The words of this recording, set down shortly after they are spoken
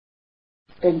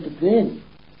And then,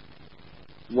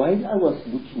 while I was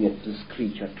looking at this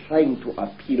creature, trying to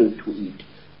appeal to it,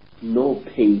 no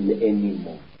pain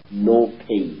anymore, no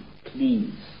pain,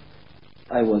 please,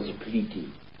 I was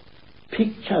pleading.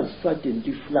 Pictures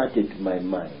suddenly flooded my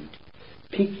mind.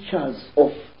 Pictures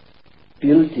of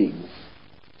buildings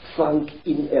sunk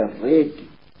in a red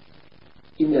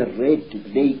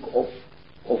lake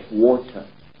of water.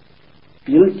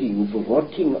 Buildings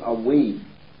rotting away.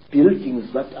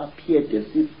 Buildings that appeared as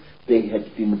if they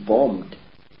had been bombed.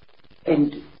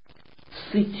 And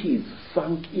cities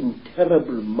sunk in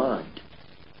terrible mud.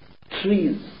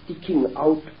 Trees sticking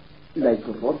out like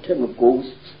rotten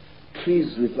ghosts.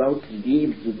 Trees without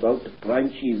leaves, without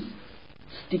branches,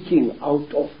 sticking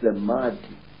out of the mud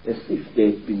as if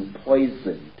they had been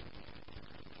poisoned.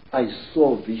 I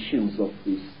saw visions of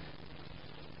this.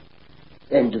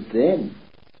 And then,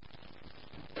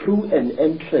 through an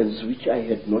entrance which I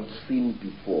had not seen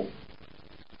before,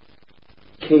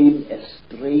 came a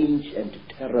strange and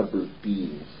terrible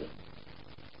being.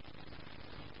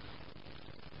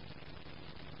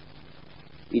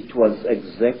 It was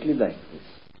exactly like this.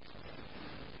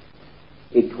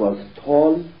 It was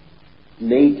tall,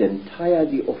 made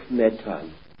entirely of metal,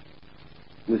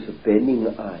 with burning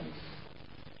eyes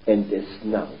and a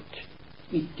snout.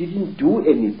 It didn't do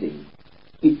anything.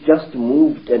 It just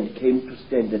moved and came to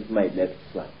stand at my left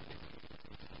side.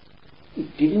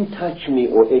 It didn't touch me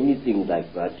or anything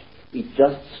like that. It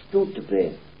just stood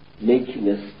there, making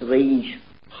a strange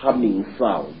humming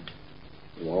sound.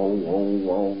 Wow, wow,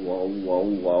 wow, wow, wow,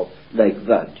 wow, like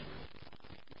that.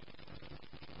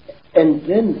 And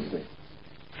then,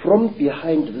 from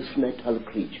behind this metal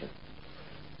creature,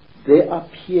 there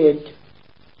appeared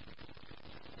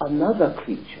another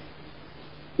creature.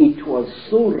 It was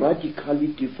so radically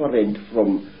different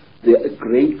from the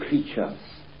great creatures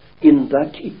in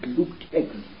that it looked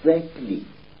exactly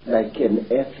like an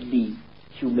earthly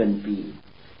human being.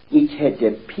 It had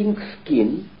a pink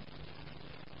skin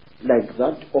like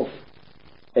that of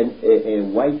a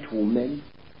white woman.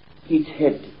 It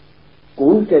had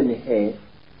golden hair,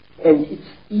 and its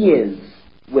ears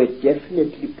were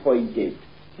definitely pointed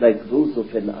like those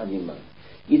of an animal.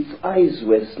 Its eyes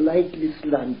were slightly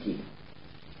slanting.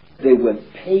 They were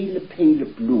pale, pale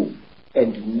blue,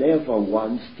 and never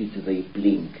once did they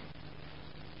blink.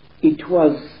 It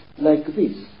was like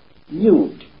this,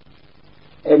 nude,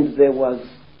 and there was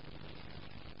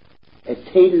a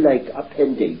tail-like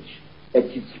appendage at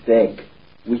its back,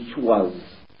 which was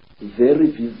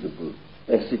very visible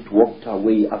as it walked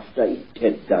away after it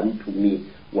had done to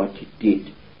me what it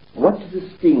did. What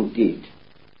this thing did,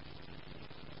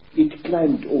 it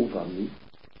climbed over me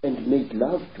and made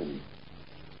love to me.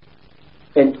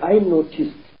 And I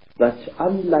noticed that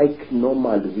unlike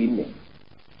normal women,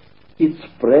 its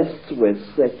breasts were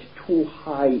set too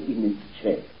high in its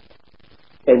chest,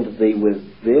 and they were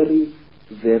very,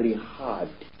 very hard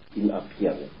in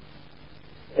appearance.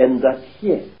 And that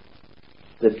here,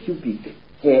 the pubic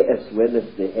hair as well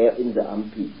as the hair in the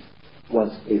armpits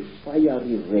was a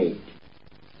fiery red,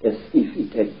 as if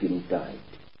it had been dyed.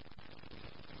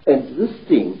 And this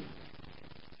thing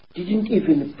didn't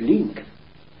even blink.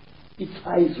 Its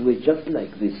eyes were just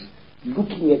like this,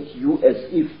 looking at you as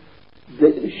if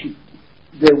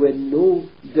there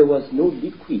was no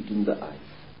liquid in the eyes.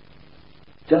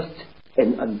 Just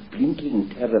an unblinking,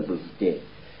 terrible stare.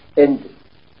 And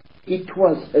it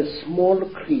was a small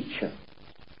creature,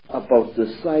 about the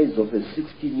size of a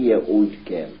 16-year-old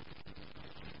girl.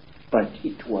 But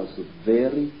it was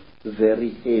very,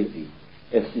 very heavy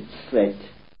as it sat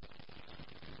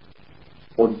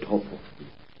on top of me.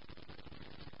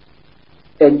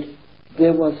 And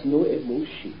there was no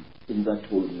emotion in that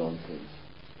whole nonsense.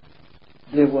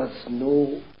 There was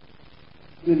no,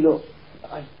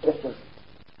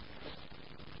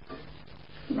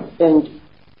 and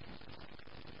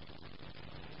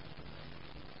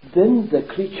then the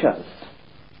creatures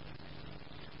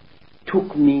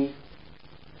took me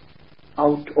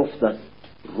out of that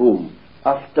room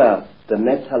after the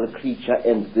metal creature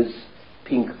and this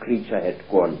pink creature had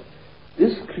gone.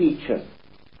 This creature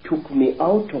took me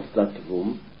out of that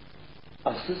room,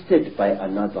 assisted by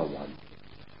another one.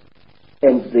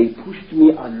 And they pushed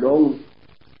me along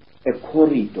a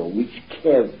corridor which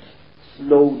curved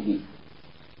slowly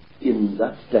in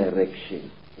that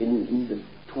direction,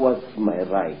 towards my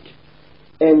right.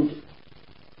 And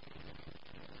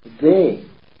there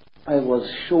I was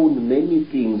shown many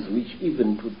things which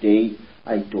even today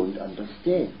I don't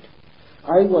understand.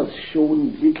 I was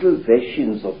shown little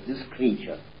versions of this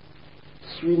creature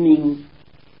swimming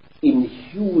in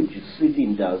huge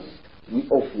cylinders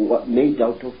made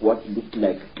out of what looked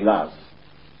like glass.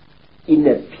 in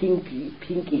a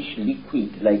pinkish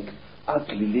liquid, like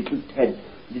ugly little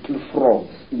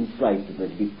frogs inside the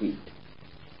liquid.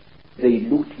 They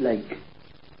looked like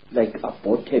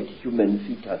aborted human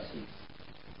fetuses.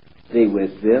 They were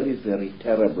very, very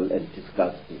terrible and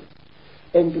disgusting.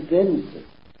 And then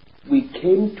we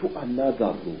came to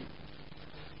another room,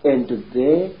 and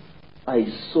there I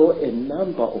saw a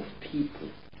number of people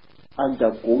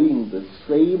undergoing the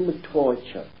same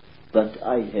torture that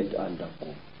I had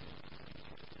undergone.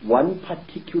 One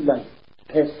particular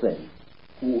person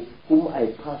whom I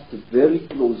passed very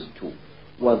close to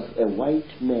was a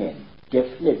white man,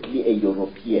 definitely a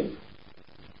European,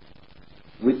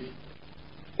 with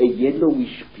a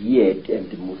yellowish beard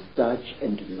and moustache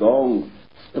and long,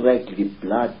 straggly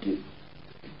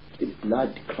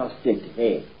blood-crusted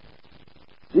hair.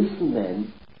 This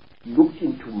man looked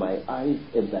into my eyes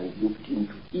and I looked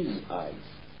into his eyes,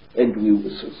 and we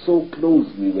were so close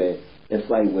we were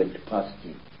as I went past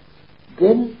him.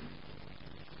 Then,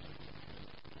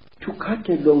 to cut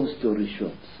a long story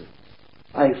short,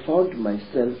 I found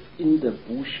myself in the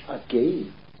bush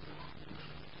again.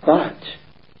 But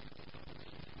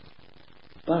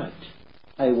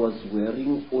I was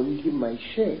wearing only my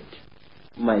shirt.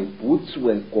 My boots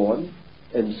were gone,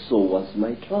 and so was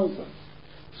my trousers.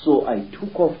 So I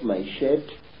took off my shirt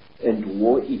and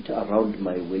wore it around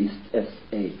my waist as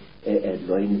a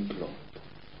loincloth.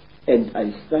 And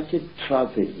I started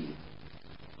traveling,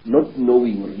 not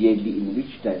knowing really in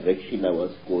which direction I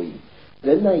was going.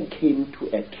 Then I came to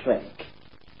a track,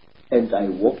 and I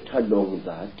walked along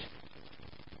that.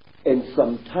 And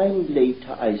some time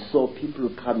later, I saw people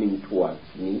coming towards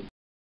me,